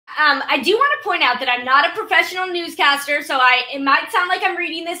I do want to point out that I'm not a professional newscaster, so it might sound like I'm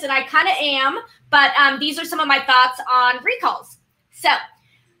reading this, and I kind of am, but these are some of my thoughts on recalls. So,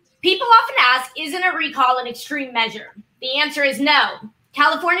 people often ask, isn't a recall an extreme measure? The answer is no.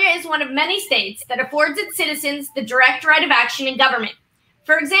 California is one of many states that affords its citizens the direct right of action in government.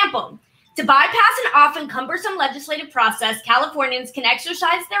 For example, to bypass an often cumbersome legislative process, Californians can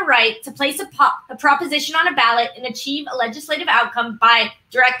exercise their right to place a proposition on a ballot and achieve a legislative outcome by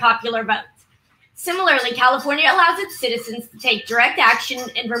direct popular vote. Similarly, California allows its citizens to take direct action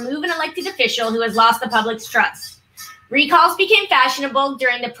and remove an elected official who has lost the public's trust. Recalls became fashionable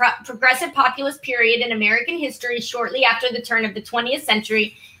during the progressive populist period in American history shortly after the turn of the 20th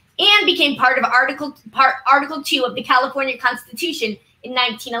century and became part of Article 2 of the California Constitution in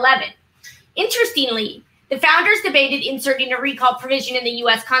 1911. Interestingly, the founders debated inserting a recall provision in the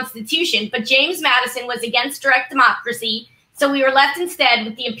U.S. Constitution, but James Madison was against direct democracy, so we were left instead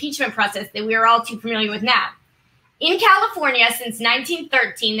with the impeachment process that we are all too familiar with now. In California, since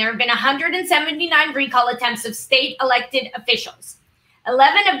 1913, there have been 179 recall attempts of state elected officials.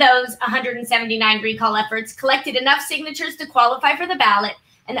 11 of those 179 recall efforts collected enough signatures to qualify for the ballot,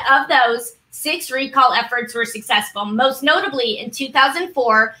 and of those, 6 recall efforts were successful, most notably in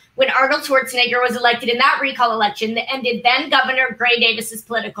 2004, when Arnold Schwarzenegger was elected in that recall election that ended then-Governor Gray Davis's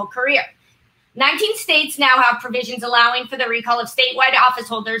political career. 19 states now have provisions allowing for the recall of statewide office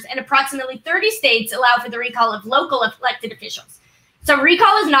holders, and approximately 30 states allow for the recall of local elected officials. So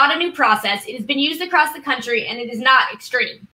recall is not a new process. It has been used across the country, and it is not extreme.